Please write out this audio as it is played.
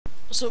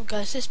What's up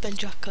guys, it's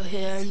Benjacko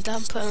here and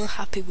I'm playing on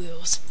Happy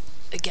Wheels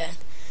again.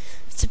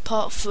 It's in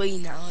part 3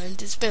 now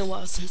and it's been a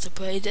while since I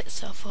played it,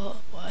 so I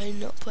thought why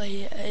not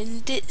play it,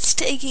 and it's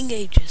taking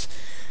ages.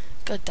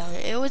 God damn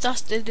it, it always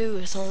has to do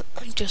this on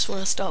just when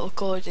I start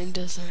recording,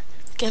 doesn't it?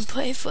 I can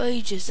play for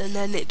ages and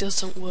then it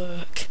doesn't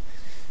work.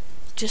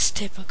 Just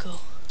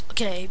typical.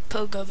 Okay,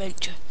 Pogo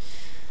Venture.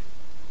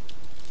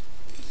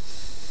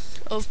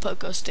 Of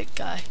Pogo Stick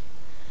Guy.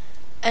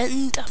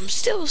 And I'm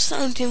still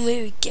sounding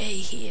really gay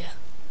here.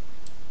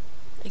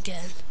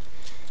 Again.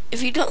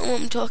 If you don't know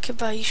what I'm talking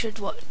about, you should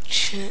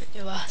watch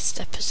the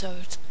last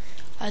episode.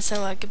 I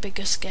sound like the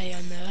biggest gay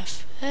on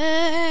earth.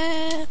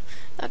 I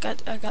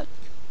got.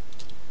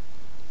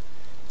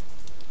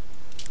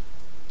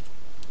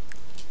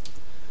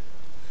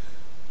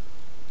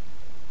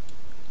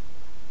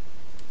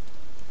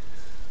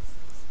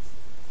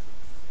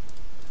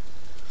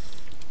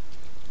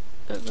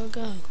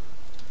 Go.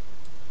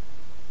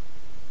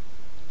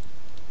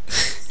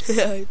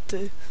 Yeah, I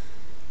do.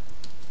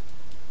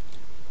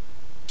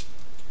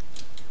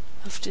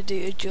 Have to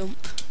do a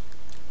jump.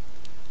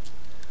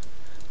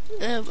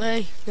 No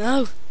way.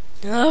 No.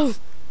 Oh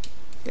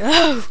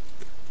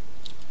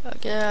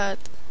god.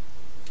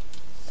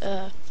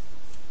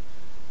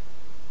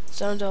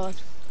 Sound on.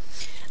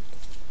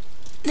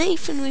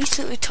 Nathan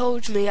recently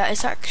told me that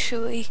it's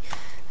actually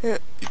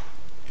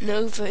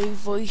Nova who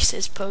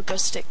voices Pogo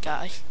Stick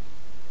Guy.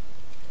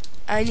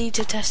 I need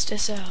to test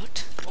this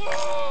out.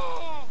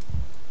 I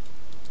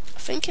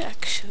think it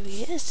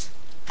actually is.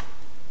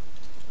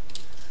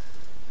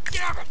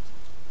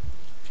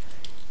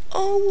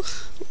 Oh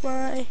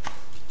my.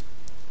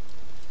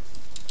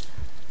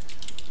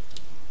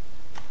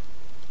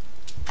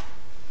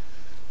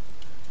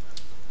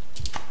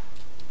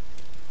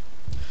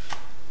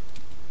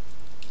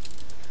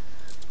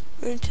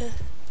 I'm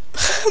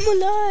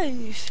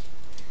alive.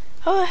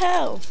 How the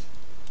hell?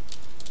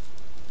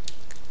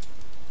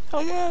 How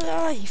am I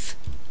alive?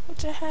 What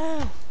the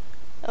hell?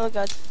 Oh my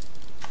god.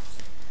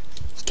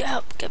 Get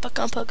up, get back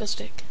on Pogo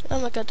Stick. Oh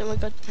my god.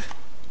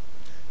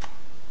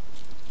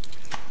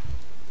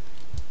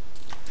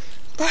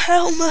 My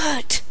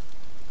helmet!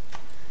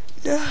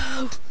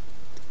 No!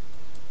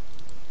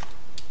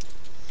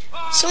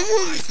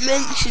 Someone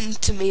mentioned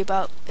to me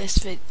about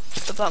this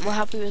about my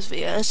Happy Wheels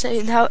video, and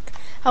saying how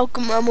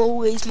come I'm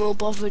always more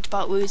bothered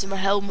about losing my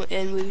helmet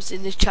than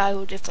losing a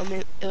child if I'm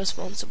an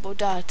irresponsible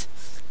dad.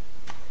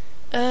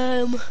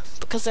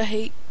 Because I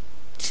hate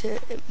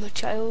my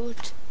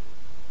child.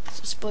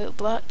 It's a spoiled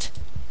brat.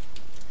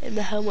 And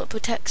my helmet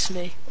protects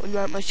me,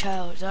 unlike my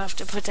child. I have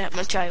to protect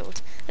my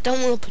child. I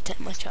don't want to protect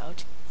my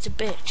child. It's a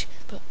bitch,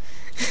 but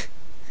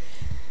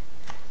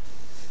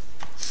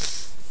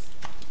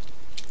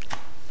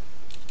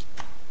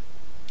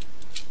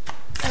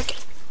okay.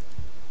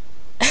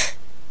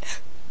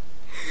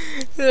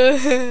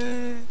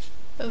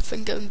 I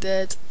think I'm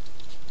dead.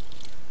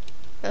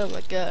 Oh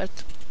my god.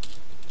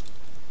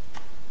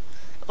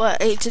 Well,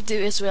 I need to do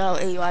this without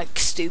any like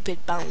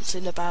stupid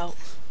bouncing about.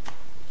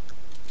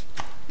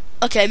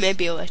 Okay,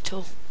 maybe a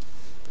little.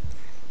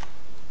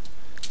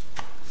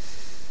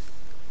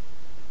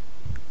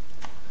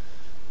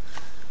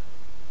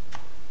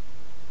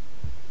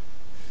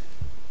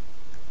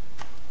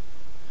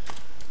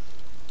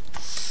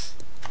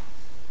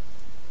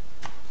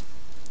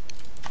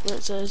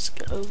 Let's just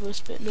get over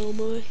this bit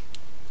normally.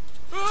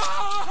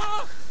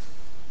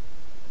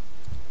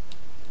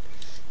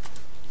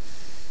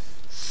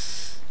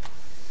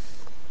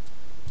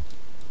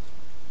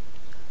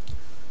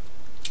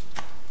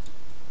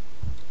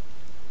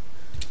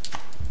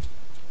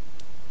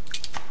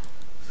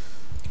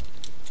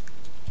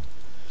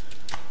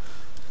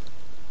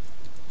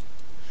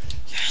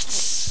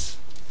 Yes!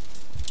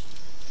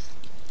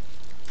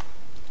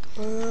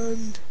 Come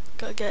on,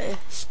 gotta get it.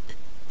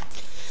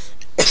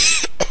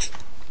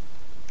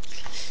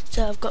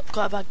 So I've got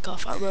quite a bad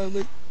cough at the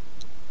moment.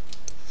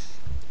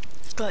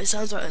 God, it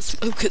sounds like a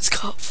smoker's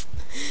cough.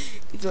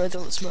 Even though I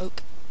don't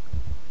smoke.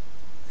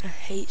 I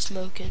hate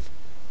smoking.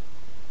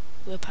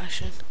 With a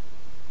passion.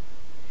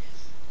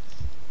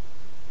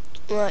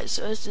 Right,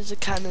 so this is a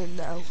cannon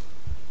now.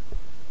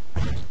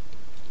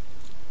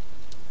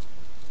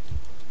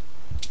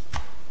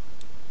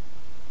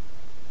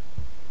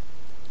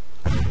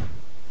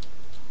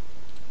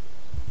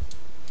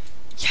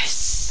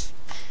 Yes!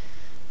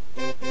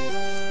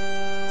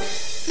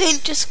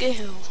 Ninja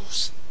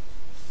skills.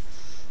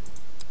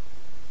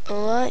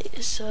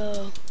 Alright,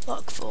 so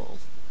lockfall.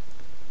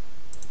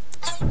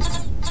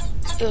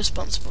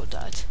 Irresponsible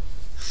dad.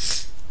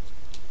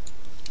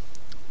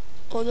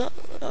 Oh no,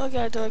 oh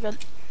god.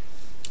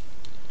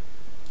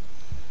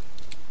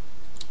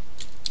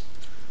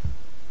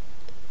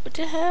 What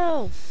the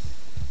hell?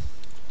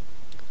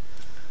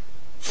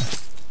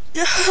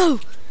 No!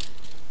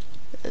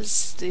 That's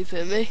stupid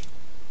of me.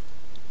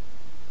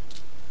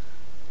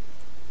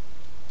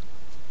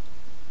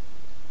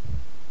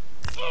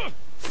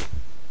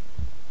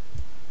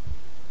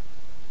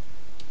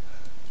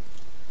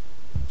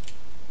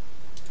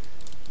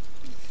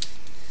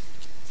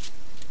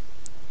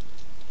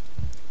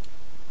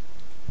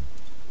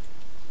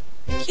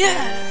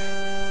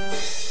 Yeah!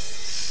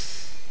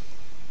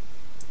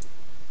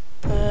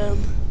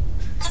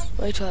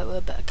 Wait till I wear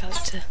a better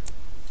character.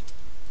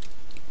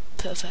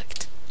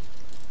 Perfect.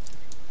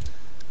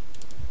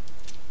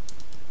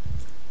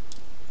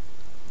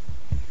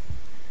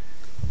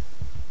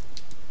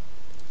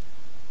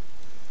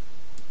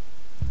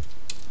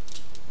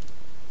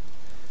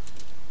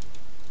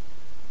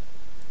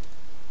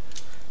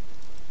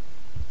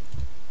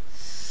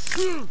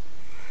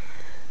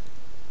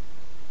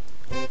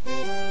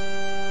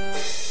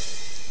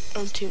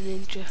 I'm too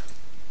ninja.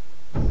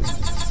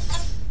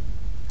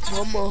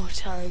 One more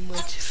time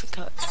with different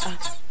character.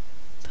 Ah,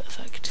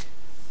 perfect.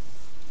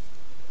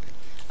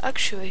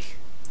 Actually,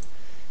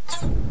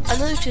 I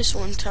noticed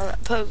one time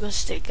that pogo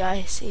stick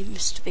guy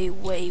seems to be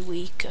way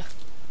weaker.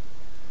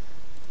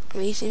 I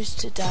mean, he seems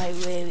to die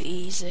really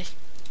easy.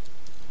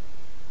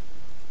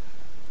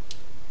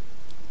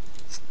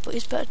 But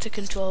he's better to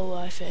control,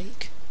 I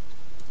think.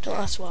 Don't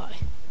ask why.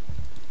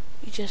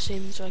 He just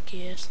seems like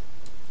he is.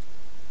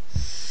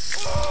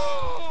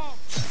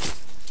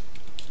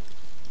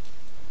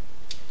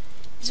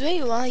 He's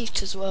very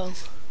light as well.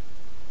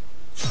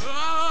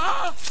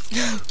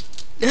 No!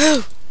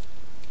 No!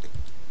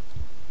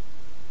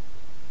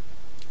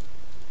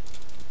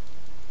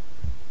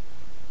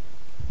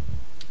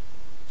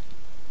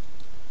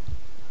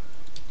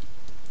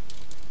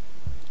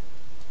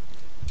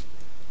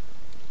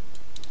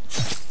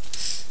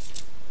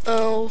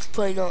 Oh,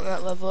 probably not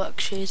that level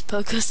actually, he's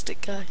pogo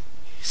stick guy.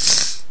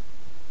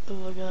 Oh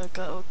my god, I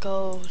got a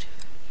gold.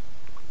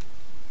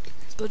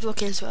 Good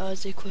looking so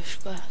as they push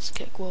fast,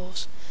 kick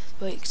walls,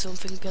 break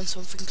something and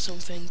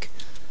something.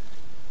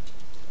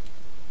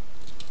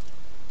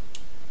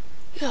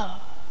 Yeah.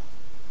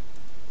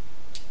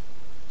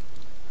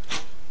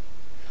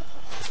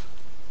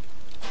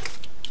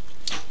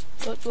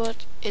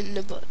 What in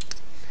the butt?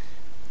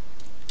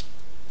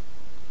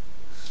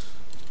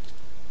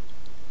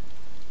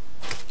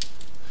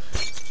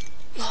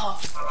 Oh.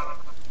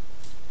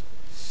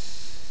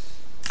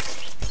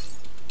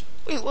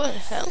 Wait, what the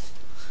hell?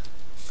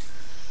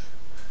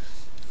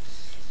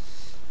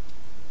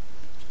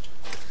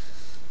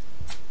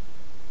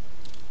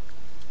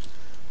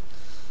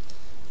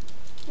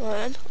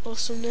 Right,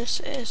 awesomeness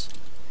is.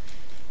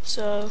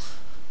 So,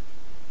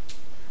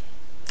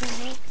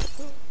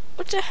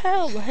 what the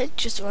hell? My head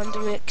just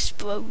randomly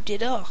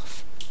exploded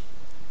off.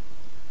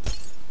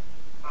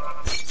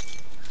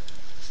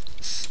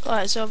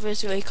 Alright, so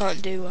obviously you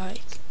can't do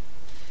like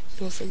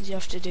nothing, you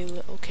have to do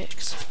little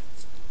kicks.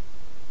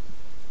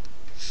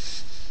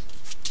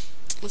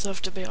 You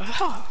have to be like,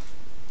 ha!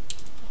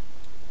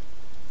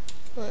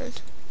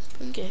 Right,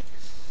 bring it.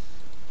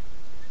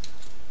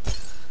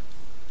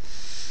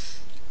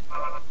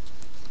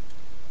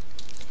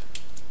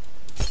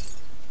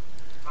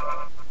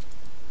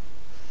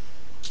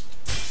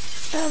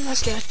 Oh my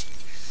god.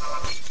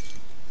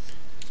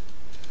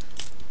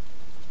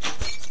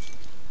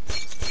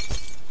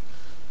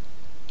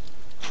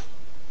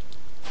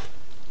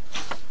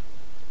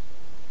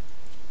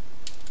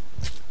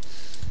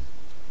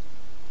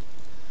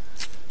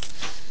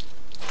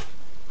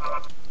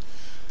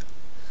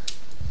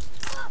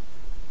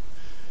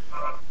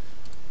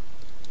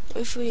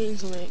 Wait for the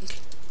incoming.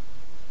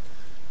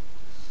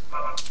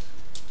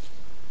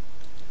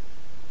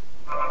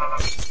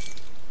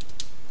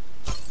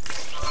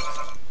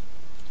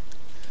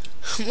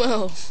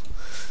 Well,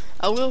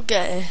 I will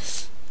get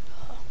this.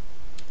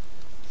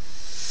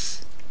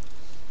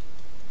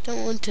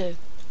 Don't want to.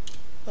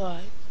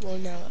 Alright,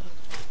 1 hour.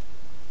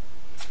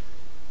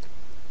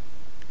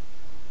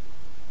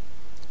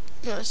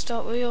 Let's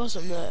start with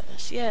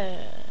awesomeness.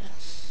 Yeah.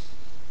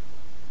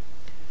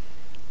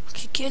 I'll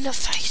kick you in the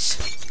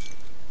face.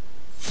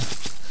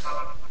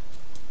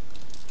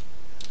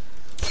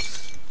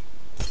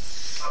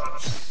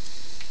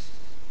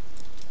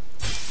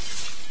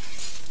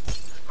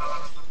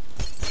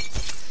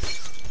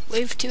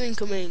 Wave 2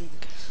 incoming.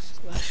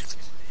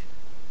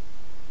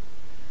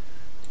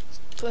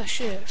 Press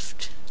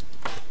shift.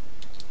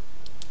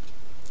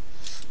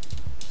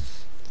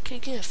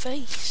 Kick in the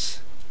face.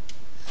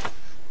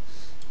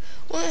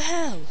 What the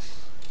hell?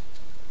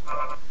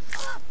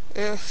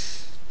 Yeah.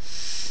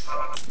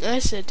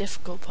 That's the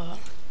difficult part.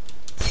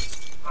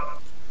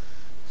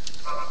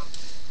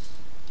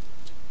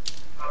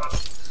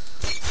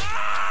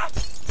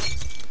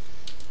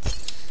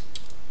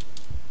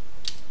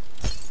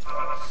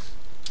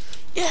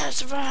 Yeah,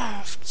 it's a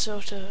raft,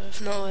 sort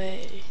of. No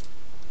way.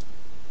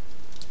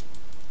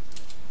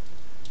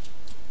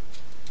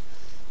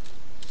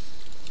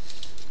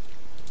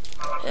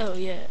 Hell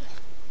yeah.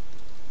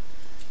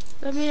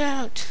 Let me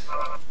out.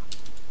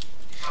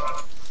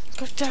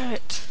 God damn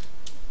it.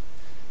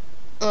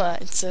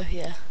 Alright, so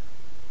yeah.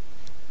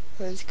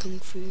 Let's kung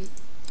fu.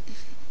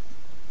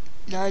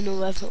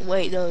 911.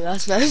 Wait, no,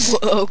 that's 911.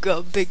 Oh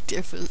god, big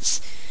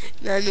difference.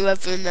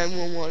 911 and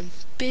 911.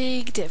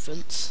 Big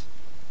difference.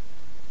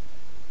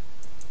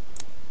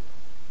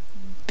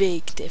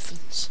 Big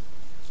difference.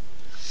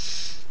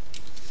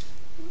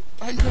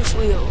 And with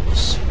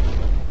wheels.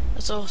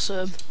 That's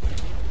awesome.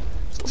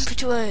 Bumpy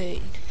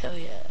terrain. Hell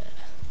yeah.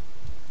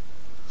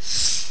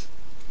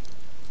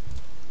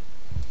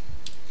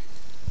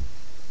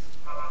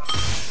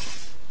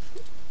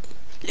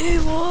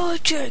 New war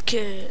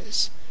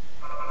jerkers.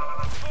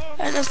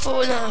 And I'm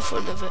falling out in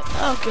front of it.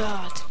 Oh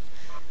god.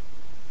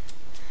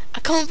 I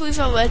can't believe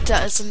I read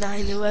that as a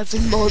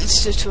 911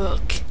 monster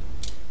truck.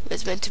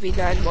 It's meant to be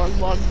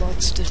 911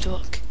 monster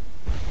truck.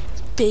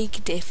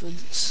 Big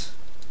difference.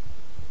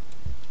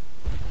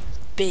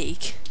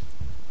 Big.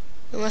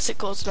 Unless it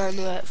calls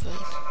 911.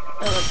 Oh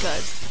my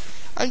god.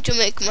 I'm trying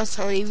to make my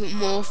sound even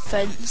more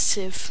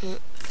offensive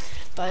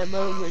by a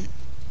moment.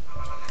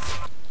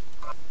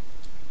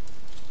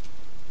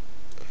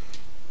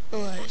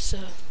 Alright, so.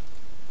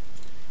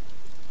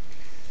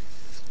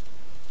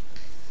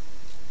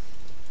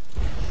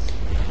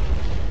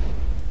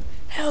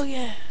 Hell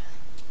yeah.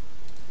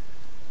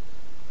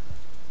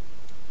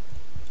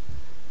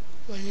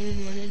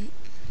 Running.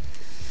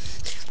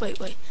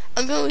 Wait.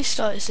 I'm gonna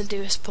restart this and do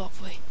this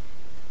properly.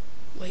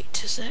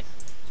 Wait a sec.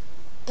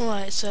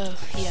 Alright, so,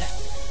 yeah.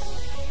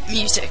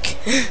 Music.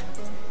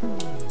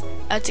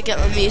 I had to get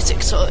my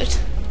music sorted.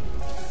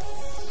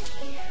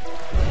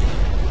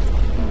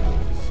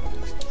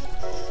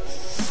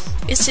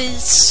 This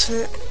is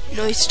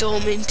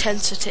Noisestorm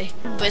intensity,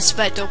 but it's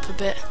sped up a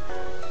bit.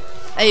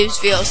 I use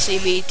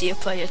VLC Media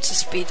Player to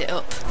speed it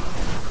up.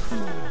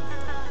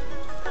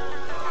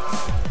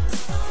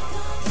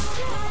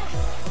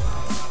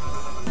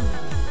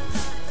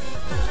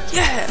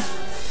 Yeah!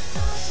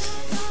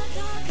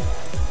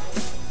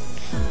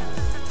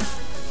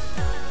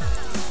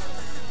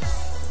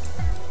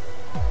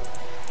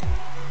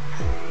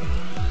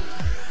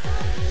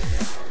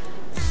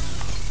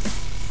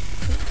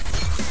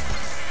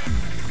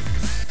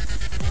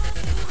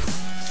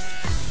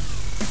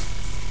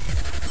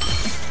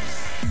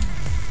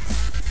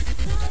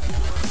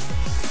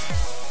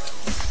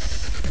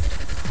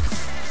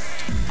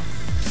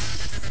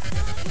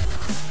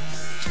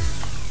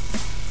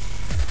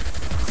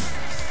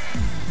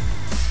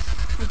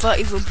 Without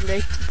even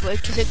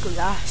breaking the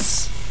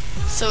glass.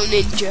 So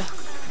ninja.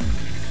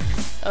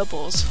 Oh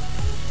balls.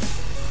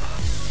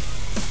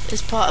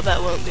 This part of that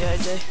won't be I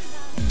do.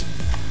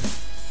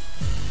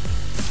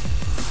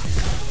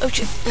 Oh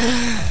shit.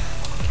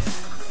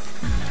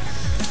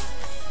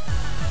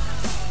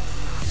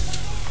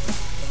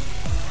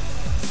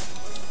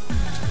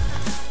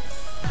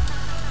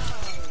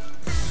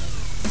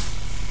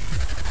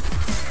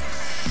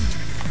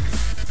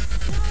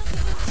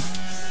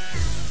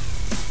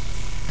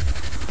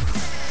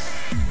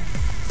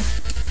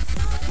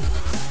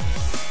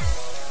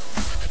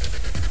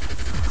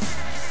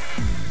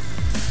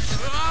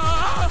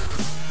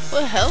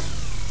 What the hell?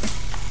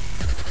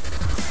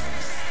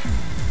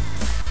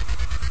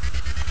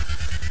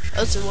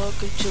 That's a well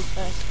good jump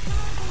man.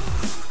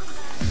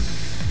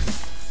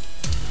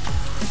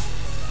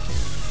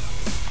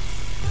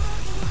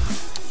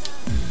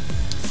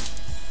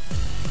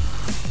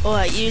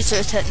 Alright, use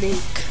a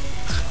technique.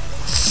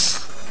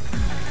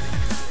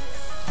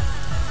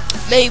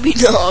 Maybe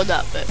not on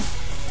that bit.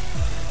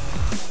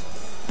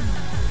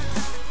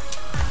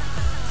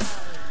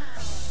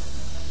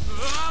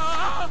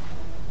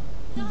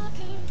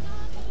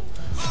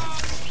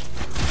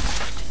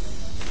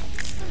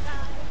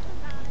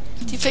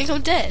 Do you think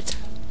I'm dead?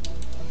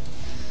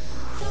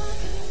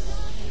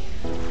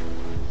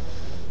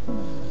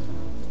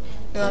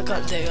 No, I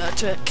can't do that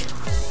trick.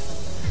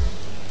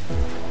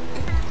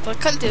 But I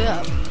can't do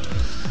that.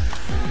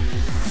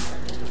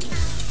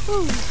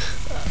 Woo.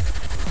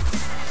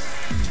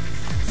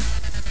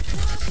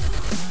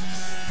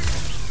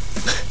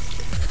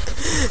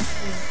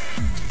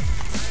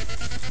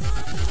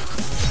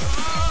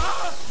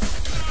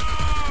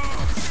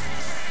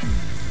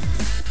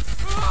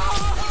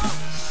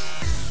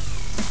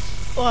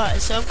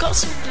 Alright, so I've got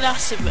some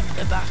glass in my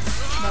back,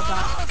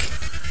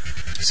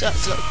 so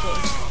that's not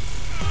good.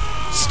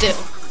 Still.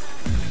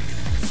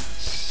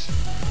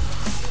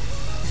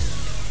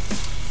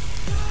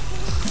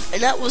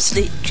 And that was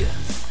ninja.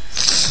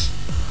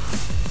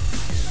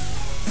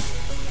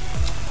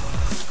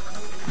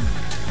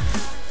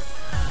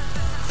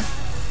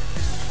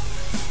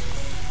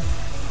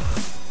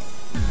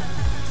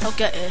 I'll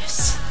get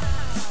this.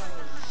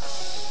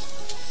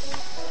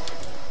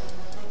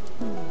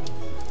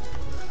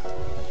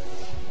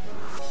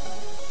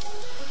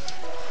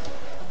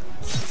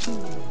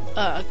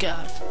 Oh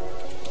god.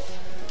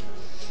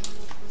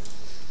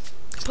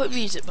 Put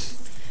music back.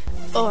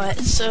 Alright,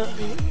 so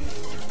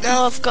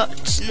now I've got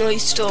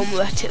Noisestorm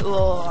Let It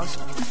Roll on.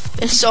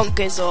 This song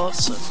is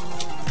awesome.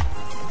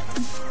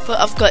 But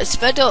I've got it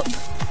sped up.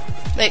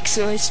 Makes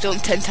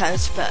Noisestorm 10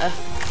 times better.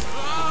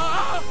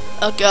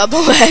 I'll grab my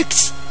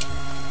legs.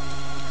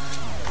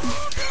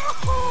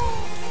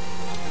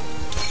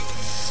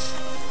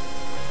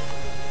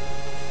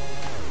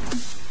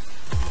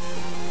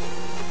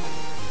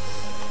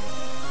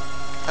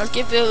 I'll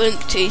give you a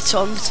link to each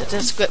song to the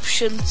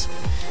descriptions,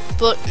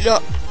 but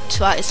not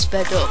try to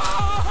sped up.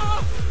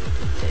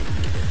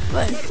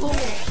 Right,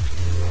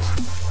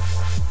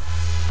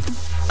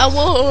 I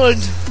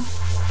won!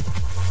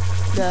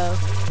 No.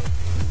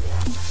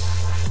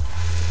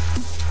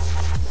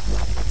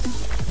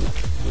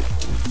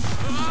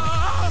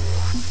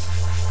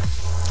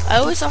 I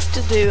always have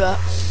to do that.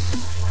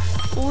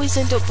 Always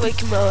end up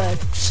breaking my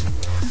legs.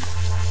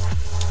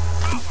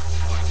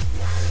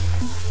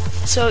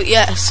 So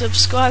yeah,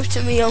 subscribe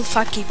to me on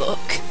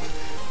Fakkybook.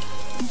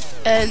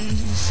 And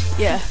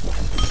yeah,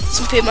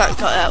 some people might have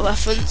got that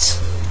reference.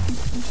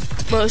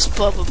 Most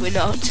probably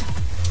not.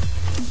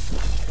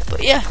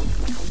 But yeah,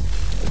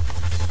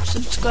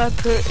 subscribe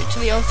to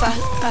me on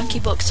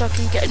Fakkybook so I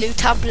can get a new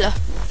tablet.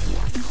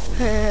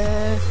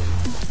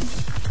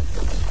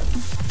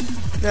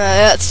 No,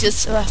 that's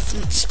just a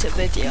reference to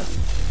video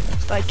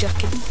by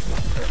Jack and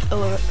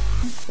oh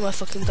my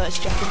fucking guy's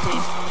Jack and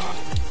Dave,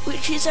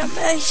 which is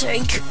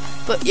amazing.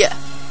 But yeah.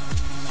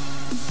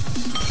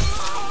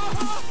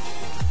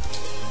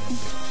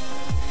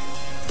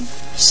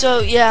 So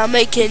yeah, I'm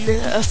making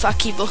a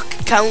Fakkybook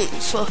account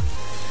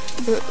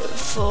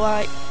for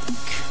like,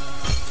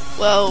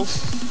 well,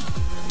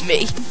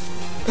 me.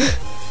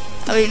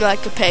 I mean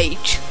like a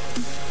page.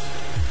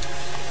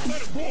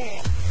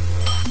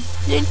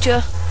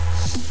 Ninja.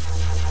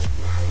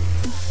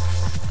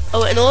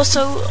 Oh, and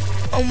also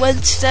on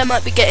Wednesday I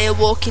might be getting a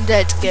Walking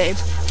Dead game.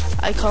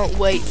 I can't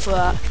wait for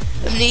that.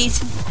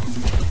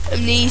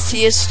 Amnesia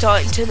is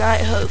starting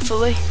tonight,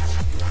 hopefully.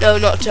 No,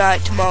 not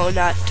tonight, tomorrow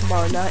night.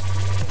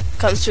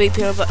 Can't sleep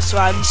here, I've got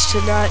slimes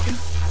tonight.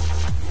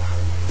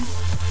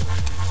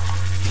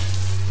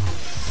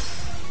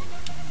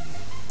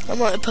 I'm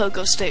like a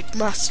pogo stick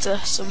master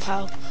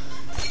somehow.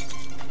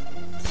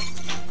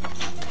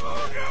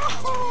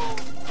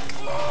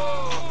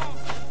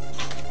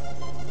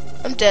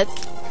 I'm dead.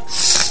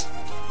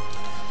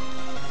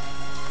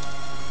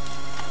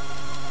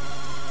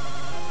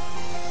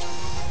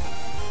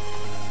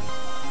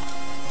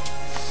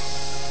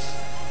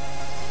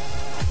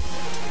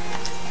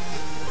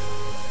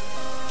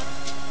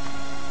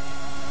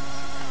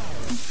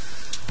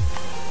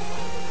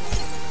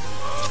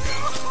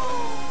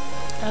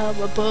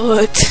 I'm a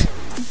bird.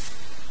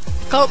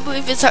 Can't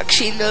believe it's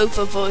actually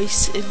Nova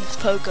voice in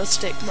Pogo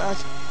Stick, man.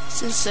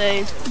 It's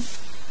insane.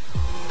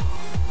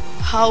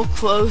 How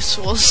close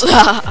was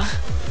that?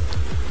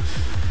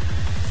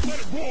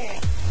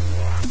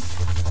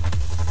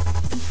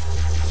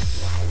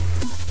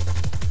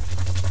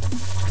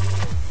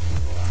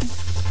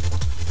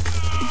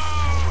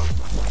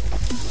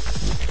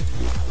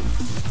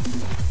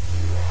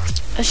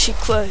 As she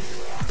quote.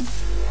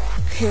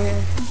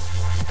 Yeah.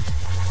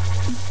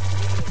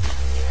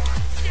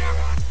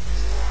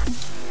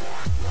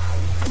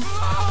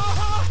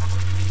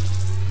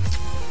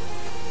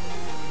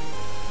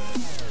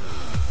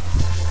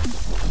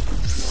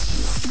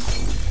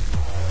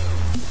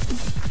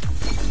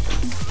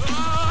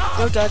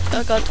 Oh god,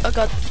 oh god, oh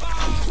god.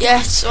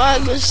 Yes, so I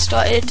just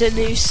started a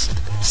new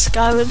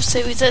Skyrim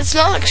series. It's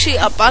not actually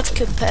that bad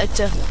compared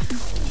to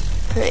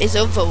his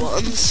other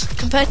ones.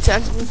 Compared to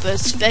Angry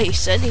Birds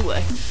Space,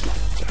 anyway.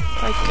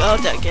 My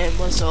god, that game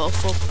was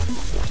awful.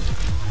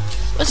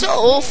 It's not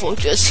awful,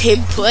 just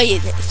him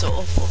playing it's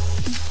awful.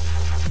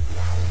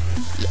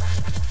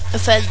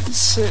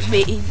 Offense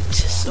mean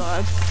to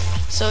Slime.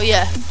 So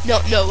yeah,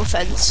 no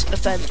offense,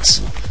 offense.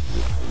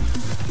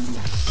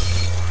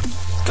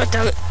 God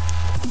damn it.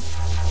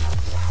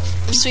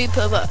 I'm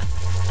super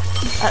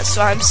at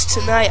Slimes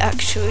tonight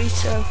actually,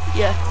 so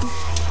yeah,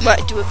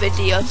 might do a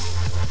video.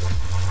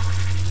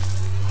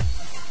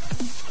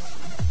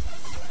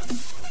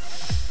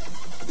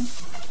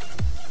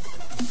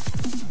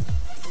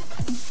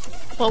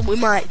 Well, we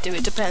might do,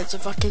 it depends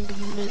if I can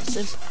convince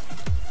him.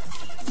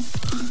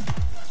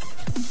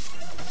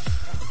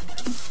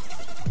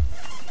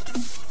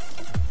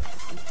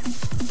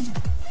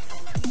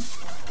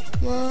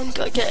 Come on,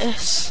 gotta get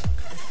this.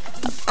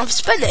 I've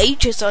spent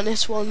ages on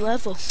this one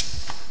level.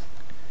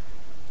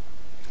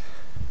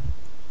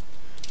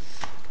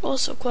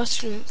 Also,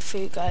 question for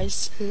you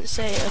guys,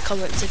 say in the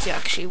comments if you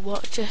actually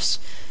watch this.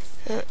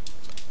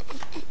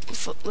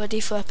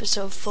 Ready for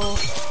episode 4.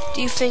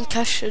 Do you think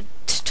I should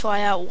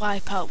try out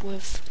Wipeout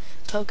with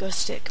Pogo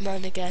Stick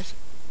Man again?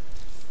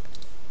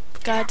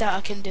 I doubt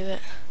I can do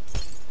it.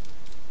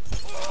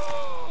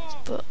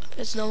 But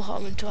there's no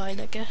harm in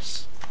trying, I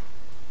guess.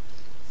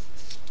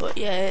 But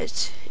yeah,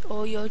 it's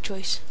all your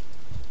choice.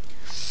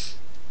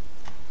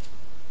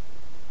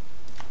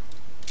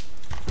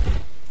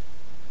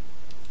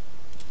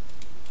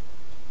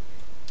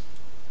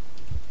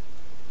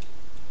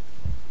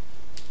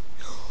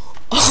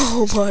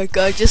 Oh my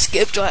god, just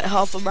skipped like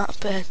half a map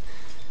then.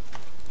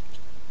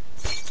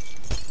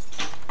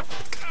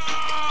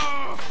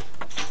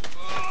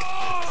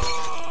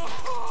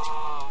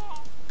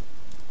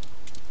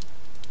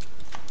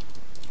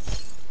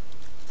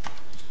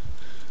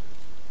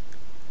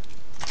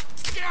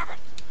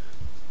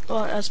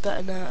 Oh, that's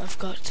better now. I've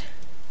got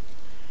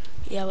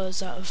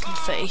yellows out of my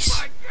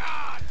face.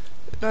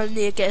 I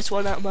need to get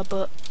one out of my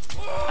butt.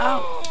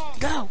 Ow!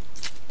 No!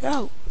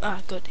 No!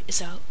 Ah, good,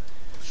 it's out.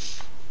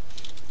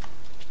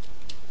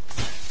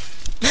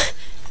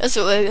 That's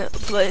what we're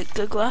gonna break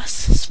the glass.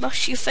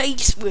 Smash your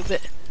face with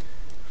it.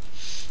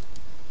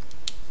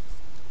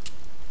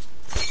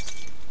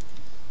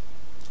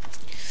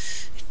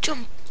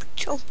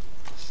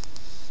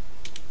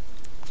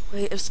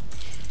 Wait,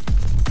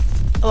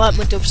 I like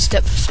my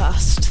dubstep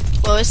fast.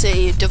 Well, I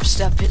say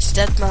dubstep, it's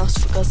dead mouse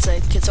for God's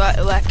sake, it's like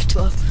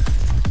electro.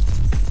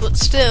 But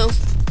still.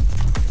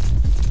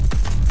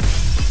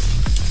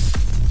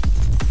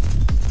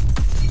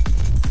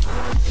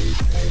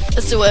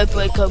 That's the way I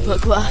break open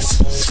glass.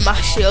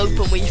 Smash it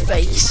open with your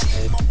face.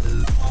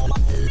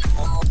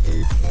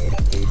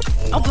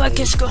 I'll break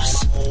his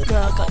glass.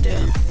 No, I can't do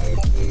it.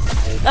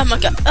 Oh my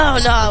god. Oh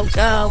no,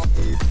 no.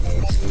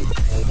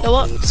 You know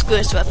what? Screw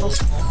this rebel.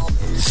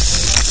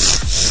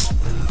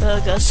 Oh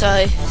god,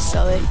 sorry.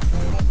 Oh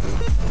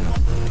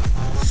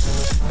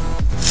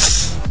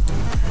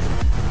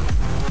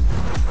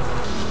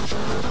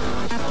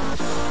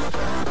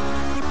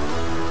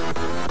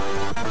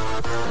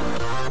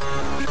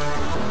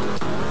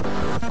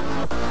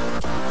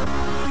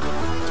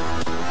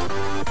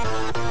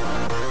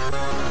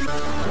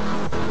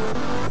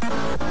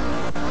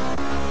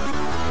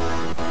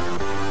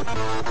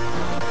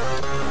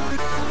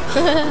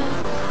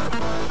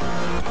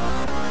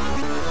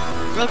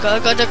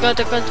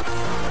god.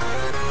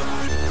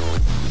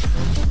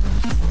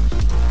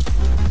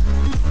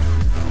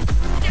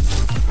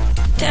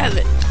 Damn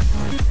it.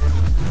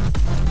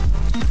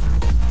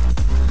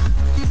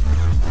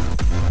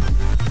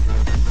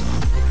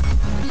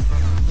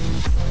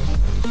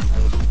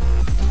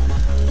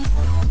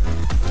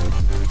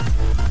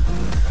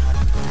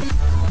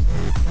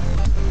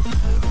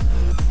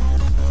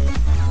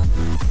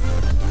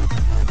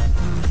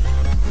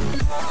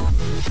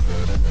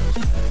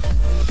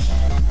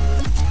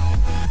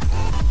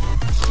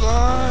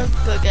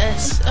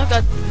 Oh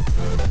god.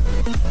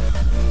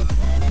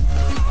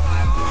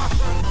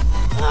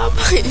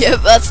 Oh, yeah,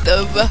 that's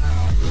over.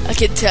 I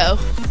can tell.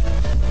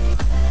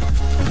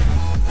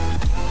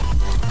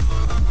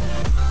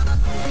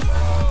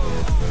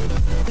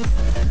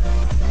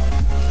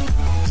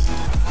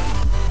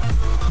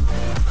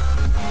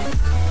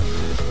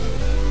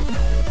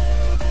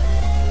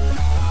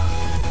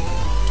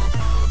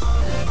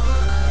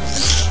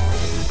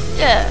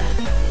 Yeah.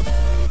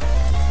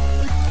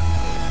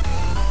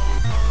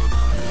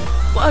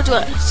 Wild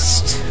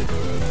West.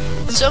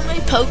 So many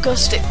pogo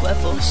stick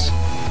levels.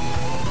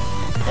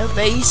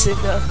 Amazing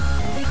though.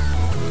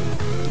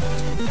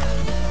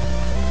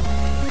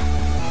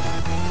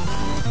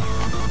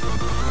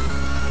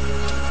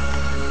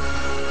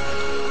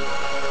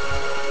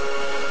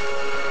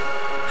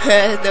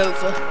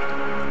 Nova.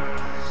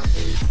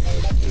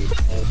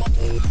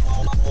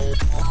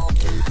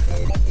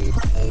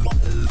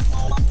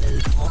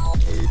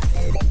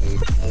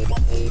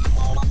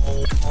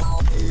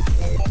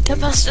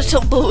 That's the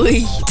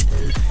tumbleweed.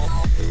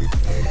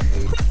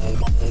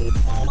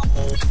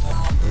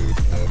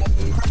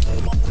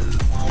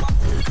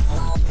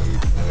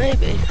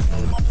 Maybe.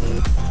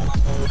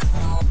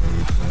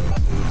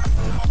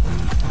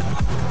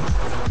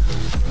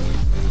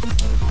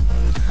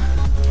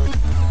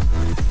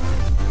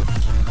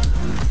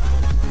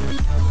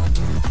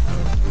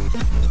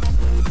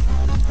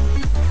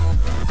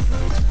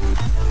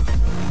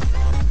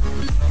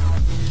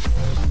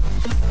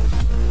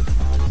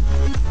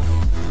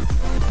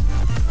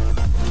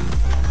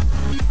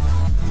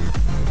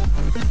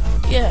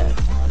 Yeah.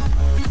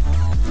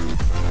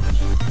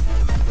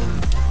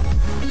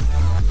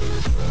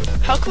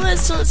 How come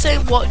it's not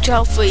saying watch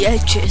out for the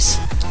edges?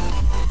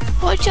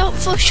 Watch out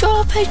for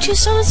sharp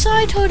edges on the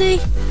side, honey.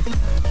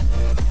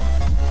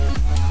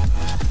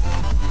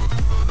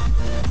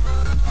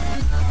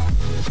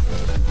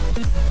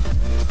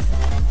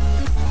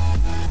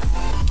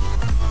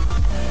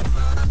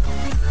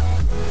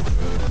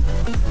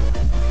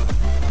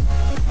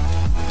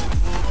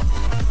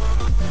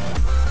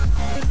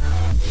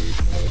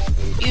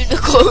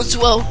 Unicorns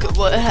welcome,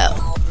 what the hell?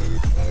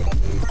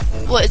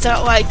 What, is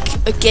that like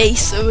a gay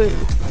saloon?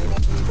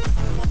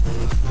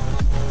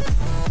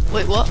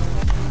 Wait, what?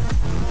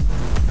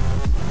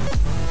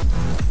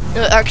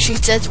 No, it actually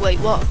says wait,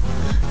 what?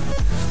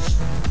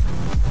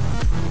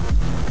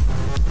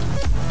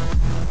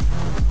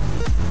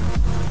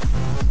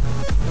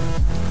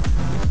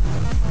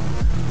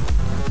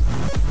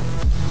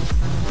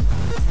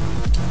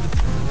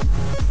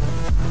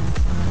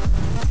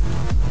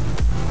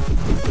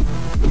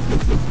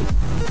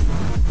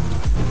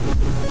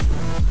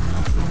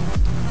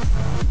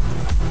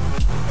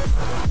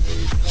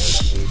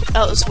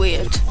 That was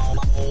weird.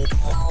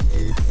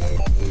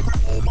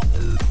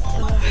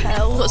 What the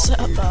hell was that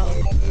about?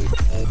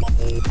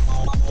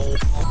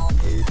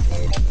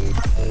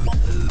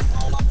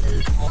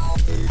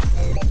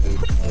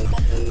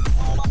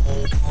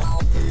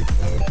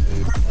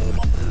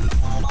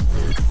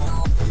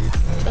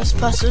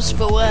 Trespassers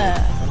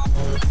beware.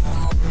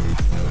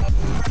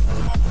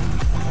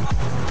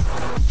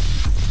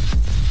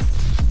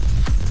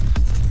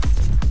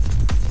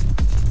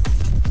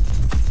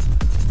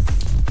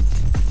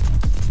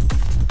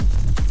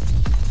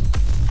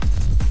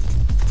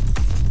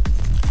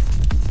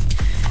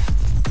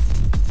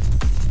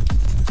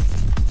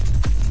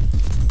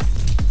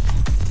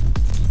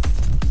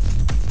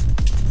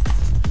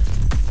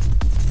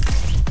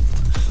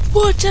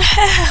 What the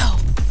hell?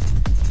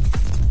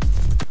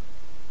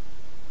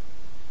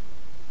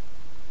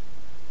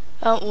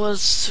 That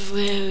was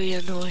really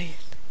annoying.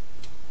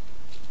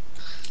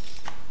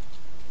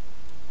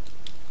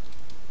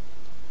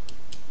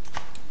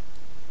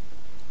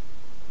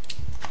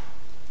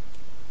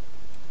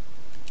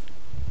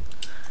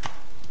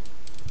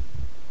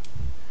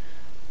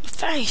 My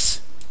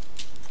face!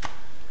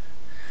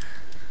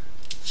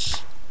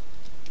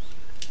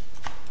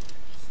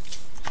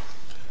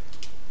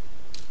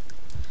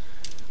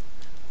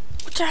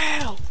 What the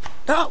hell?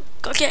 No!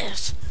 Go get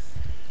us!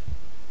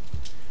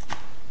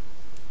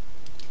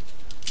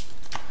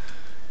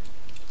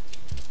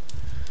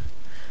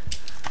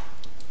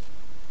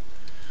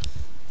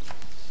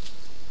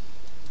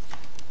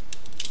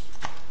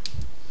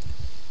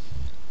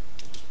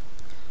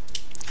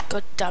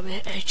 God damn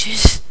it,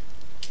 Edges.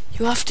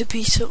 You have to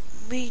be so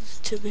mean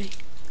to me.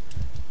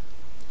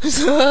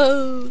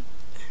 No!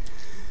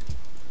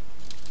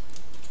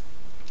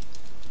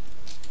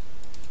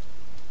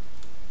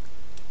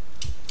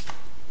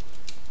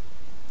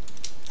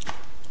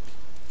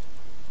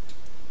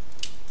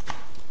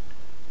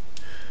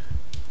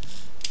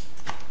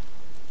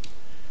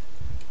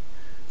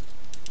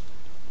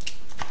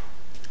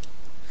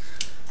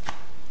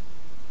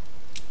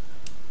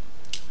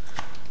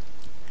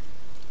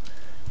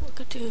 What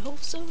could do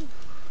also?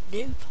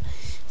 Nope.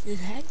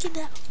 Just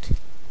hanging out.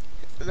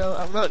 No,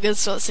 I'm not gonna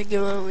start singing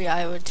on the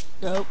island.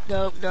 Nope,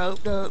 nope, nope,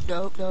 nope,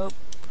 nope, nope.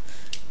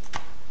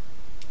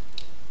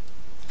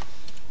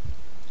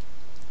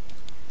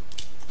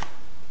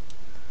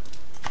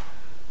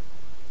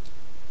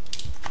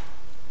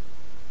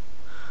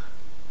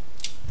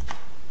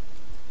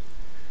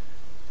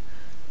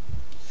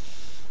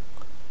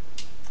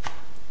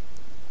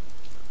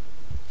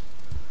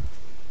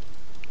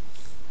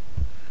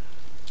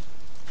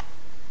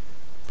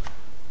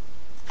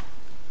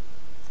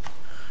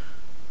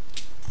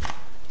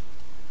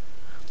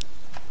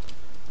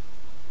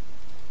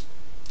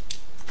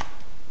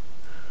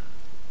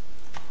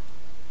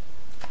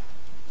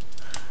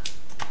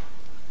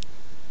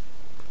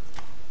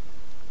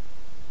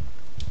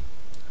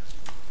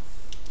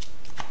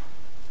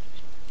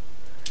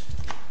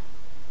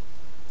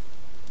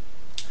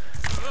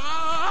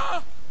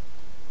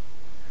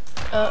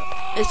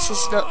 This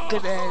is not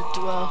gonna end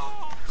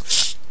well.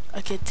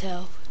 I can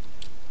tell.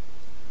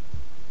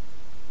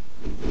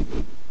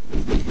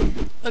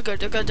 Oh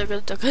god, oh god, oh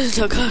god, oh god,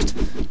 oh god.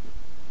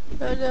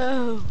 Oh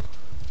no.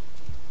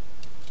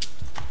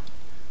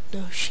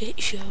 No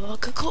shit,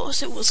 Sherlock. Of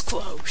course it was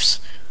close.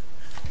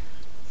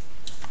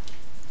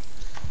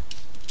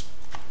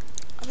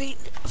 I mean,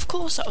 of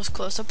course that was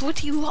close. I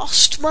bloody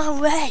lost my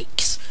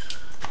legs.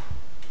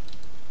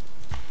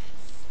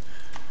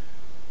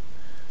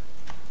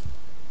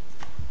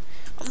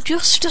 I'm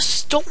just a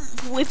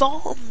stump with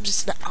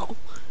arms now.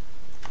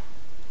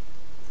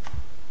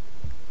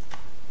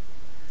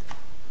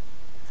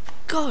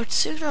 God,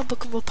 soon I'll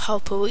become a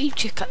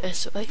paraplegic at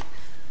this rate.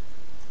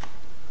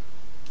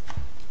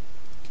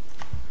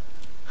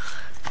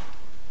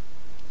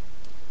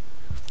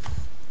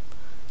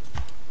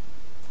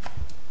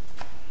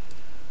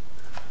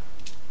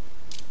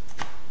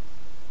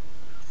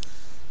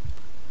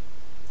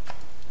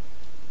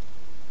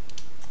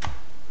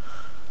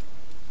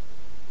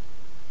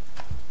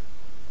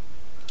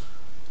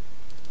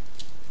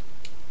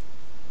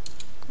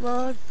 Come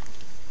on.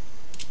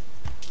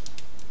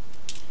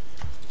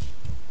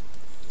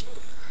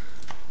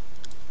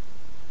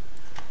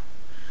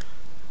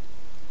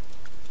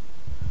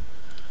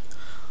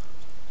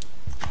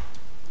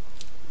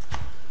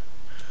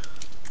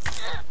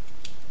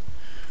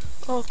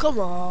 Oh, come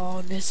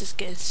on, this is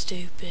getting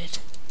stupid.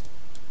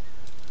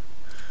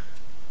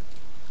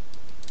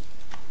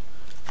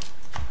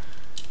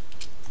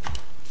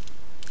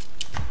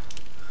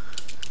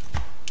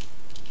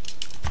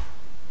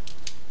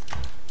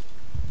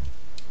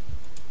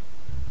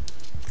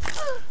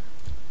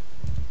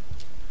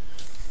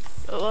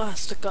 At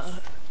last I got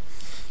it.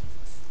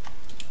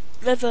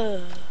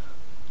 Never.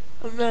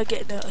 I'm not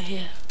getting out of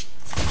here.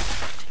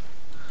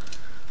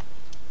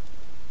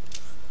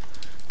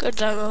 God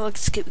damn, my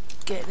legs keep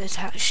getting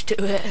attached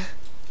to it.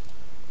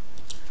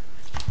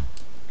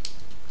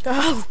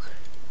 No!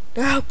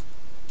 No!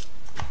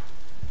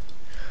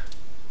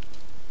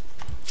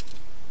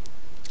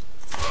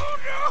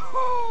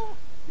 Oh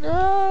no!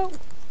 No!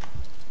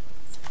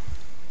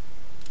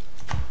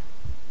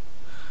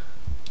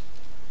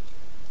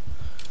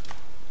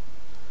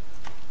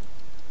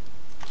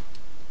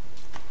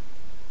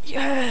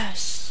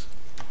 Yes!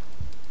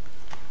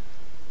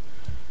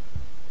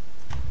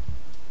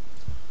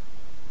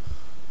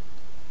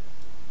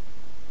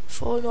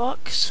 Four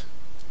knocks.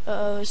 Uh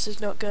oh, this is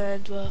not going to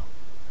end well.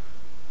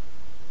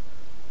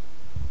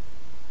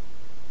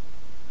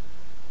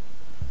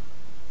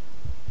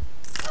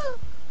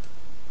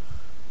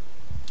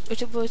 Where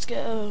do boys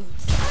get home?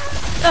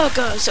 Oh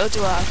god, so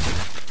do I.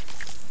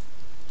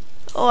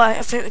 Alright,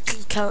 I think we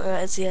can count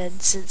that as the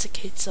end since the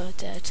kids are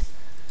dead.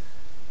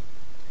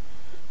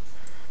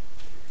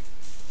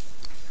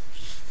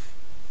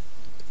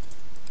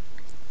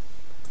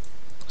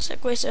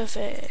 Segway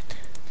surfing.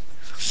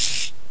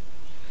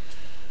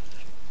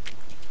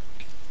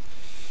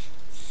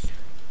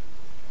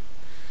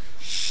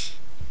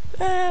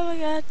 Oh my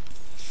god.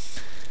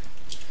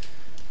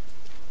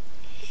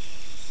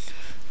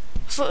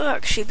 I thought I'd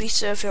actually be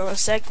surfing on a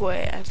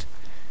Segway and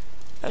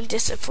I'm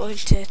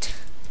disappointed.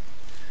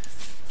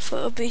 I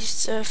thought I'd be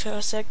surfing on a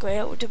Segway,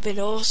 that would have been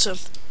awesome.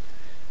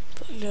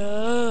 But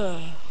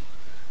no.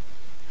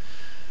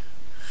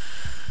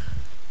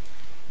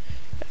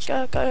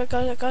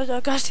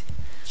 God.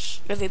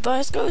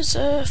 Everybody's going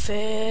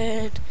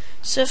surfing.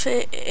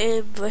 Surfing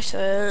in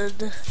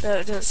Britain. No,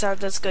 it doesn't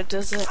sound as good,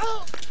 does it?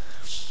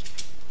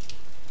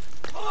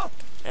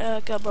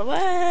 Got my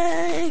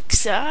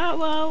legs.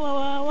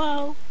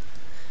 Wow.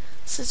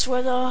 Since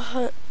when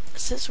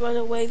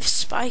are waves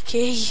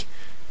spiky?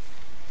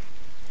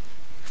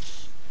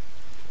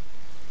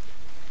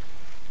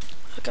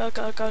 Go.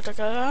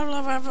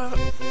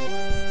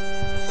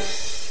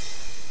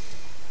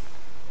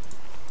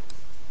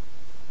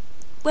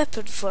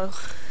 Weapon throw.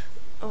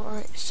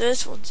 Alright, so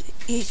this one's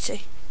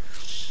easy.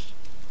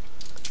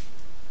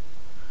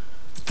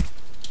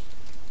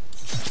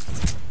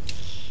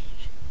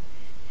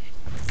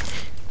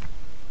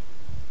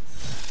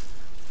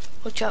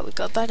 Watch out, we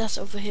got a badass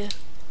over here.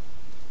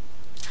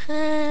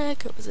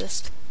 Can't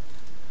resist.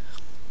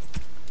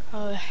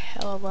 How the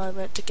hell am I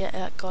meant to get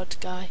that god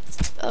guy?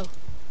 Oh.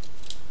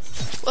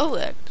 Well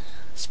then.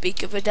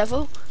 Speak of a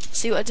devil.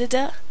 See what I did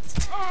there?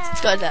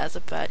 God, that's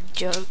a bad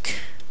joke.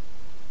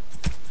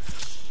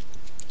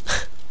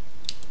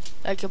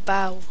 Like a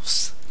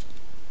bowels.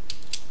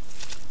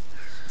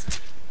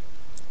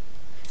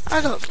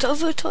 I knocked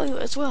over a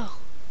toilet as well.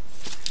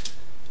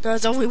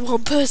 There's only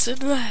one person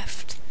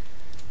left.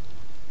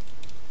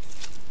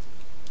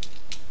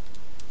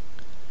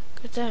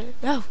 Go down.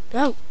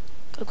 No.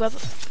 Go grab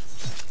it.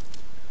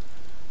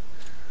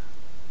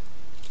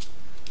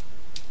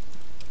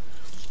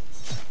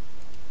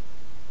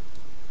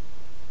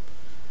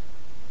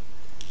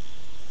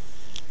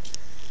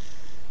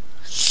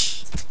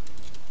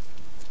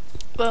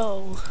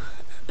 Well,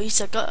 at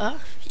least I got that.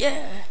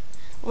 Yeah.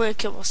 I'm gonna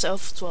kill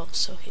myself as well,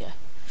 so yeah.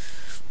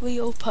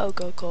 Real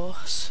pogo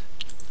course.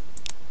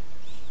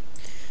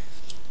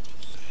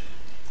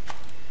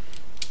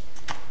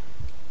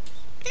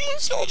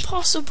 It's not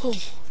possible.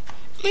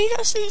 I mean,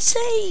 that's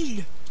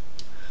insane.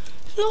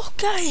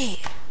 Look at it.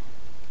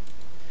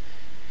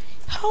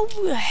 How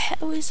the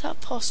hell is that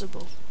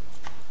possible?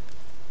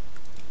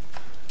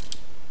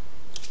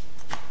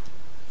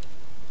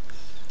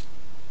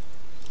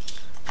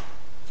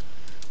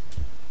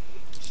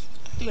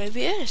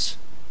 Maybe it is.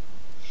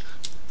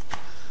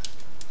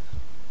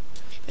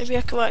 Maybe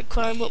I can like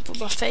climb up with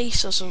my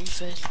face or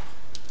something.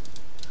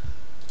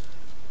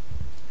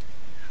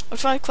 I'll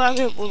try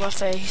climbing up with my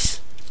face.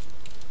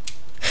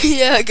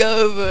 Yeah,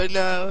 go over.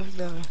 No.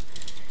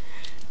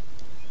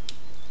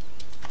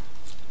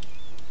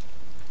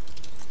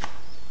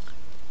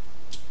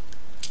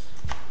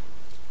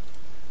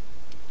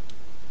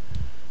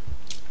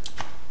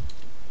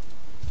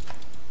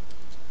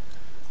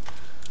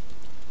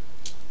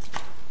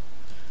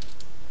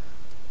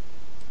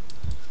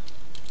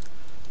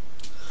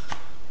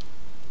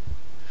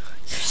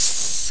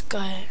 Yes,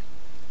 got it.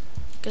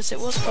 Guess it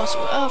was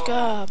possible. Oh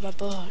god, my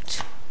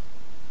butt.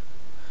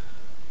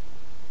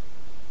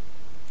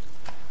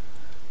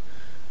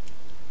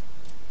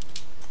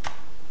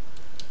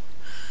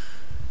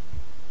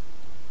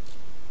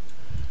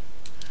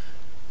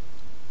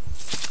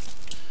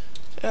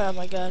 Oh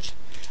my god.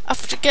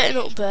 After getting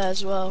up there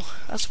as well,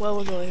 that's well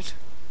annoying.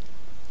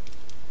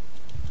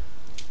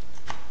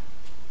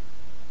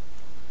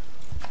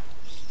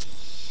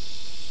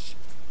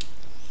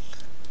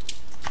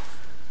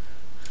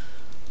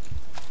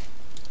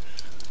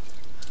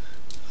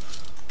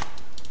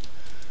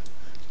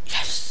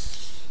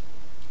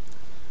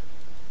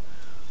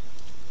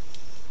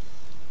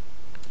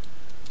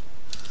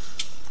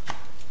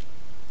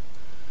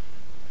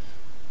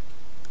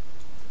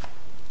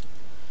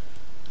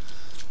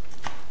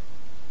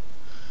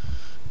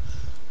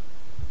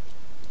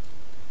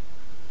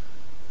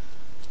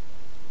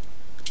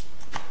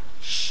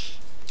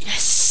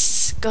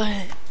 Yes! Got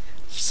it.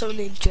 So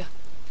ninja.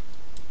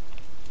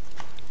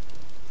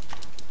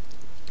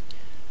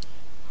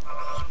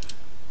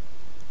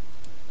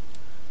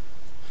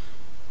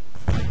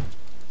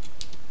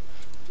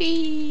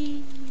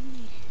 Whee!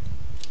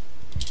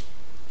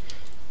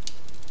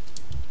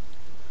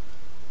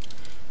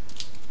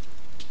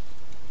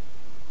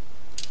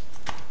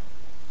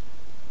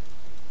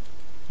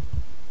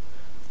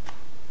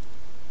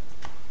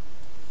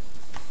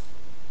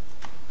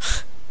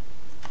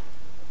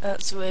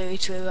 That's really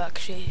true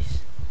actually.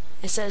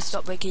 It says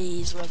stop making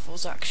these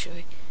levels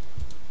actually.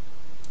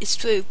 It's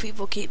true,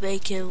 people keep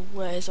making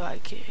where it's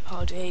like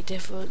hardly any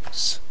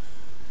difference.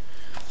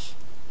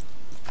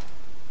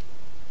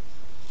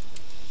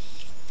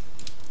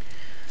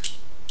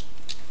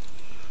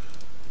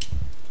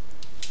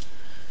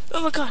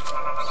 Oh my god!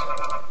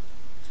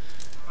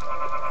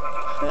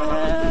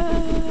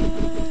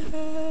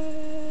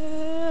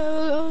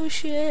 Oh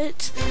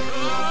shit!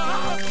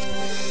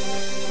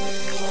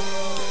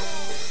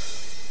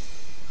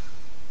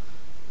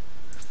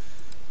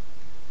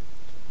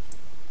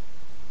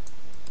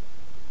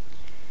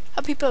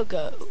 people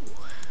go.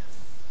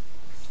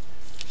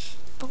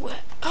 But where?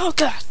 Oh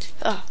god!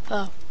 Oh,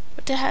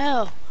 what the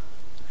hell?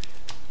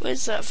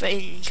 Where's that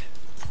thing?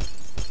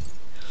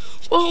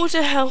 What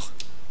the hell?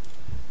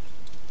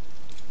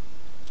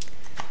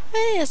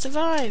 Hey, I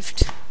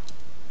survived!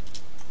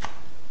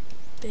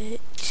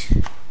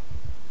 Bitch.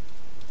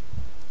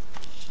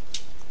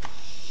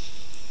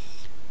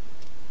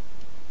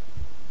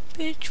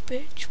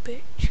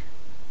 Bitch.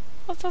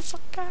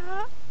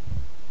 Motherfucker!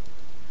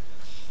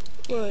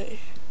 Right.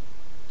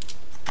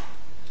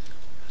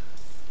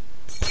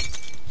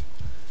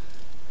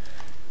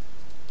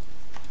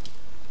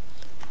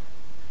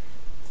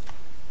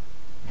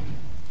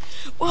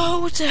 Whoa,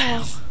 what the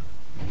hell?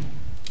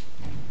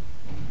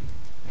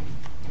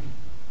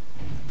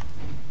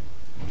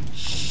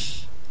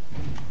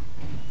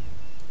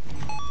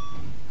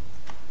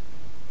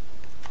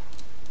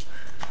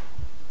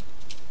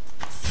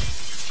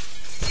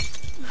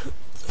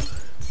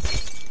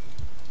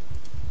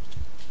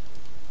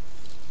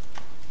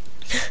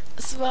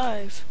 I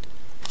survived.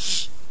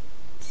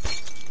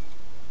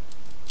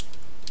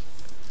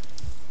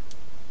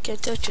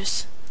 Can't touch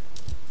us.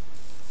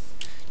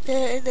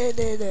 No,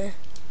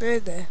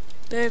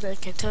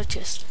 can't touch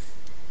us.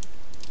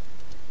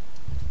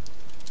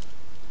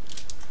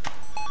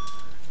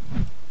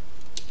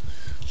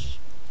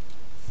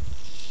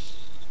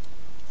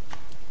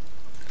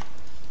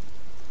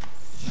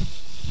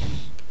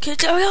 Can't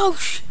touch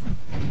us.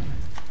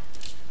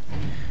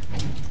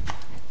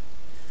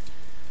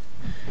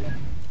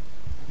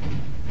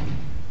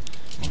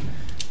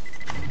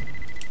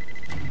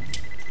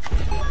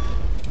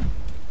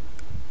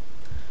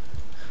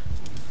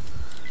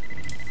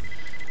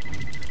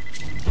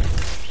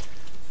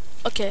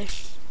 Okay,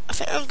 I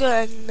think I'm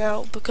going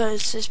now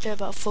because it's been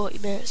about 40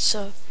 minutes,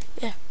 so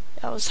yeah,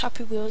 that was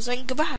Happy Wheels and goodbye.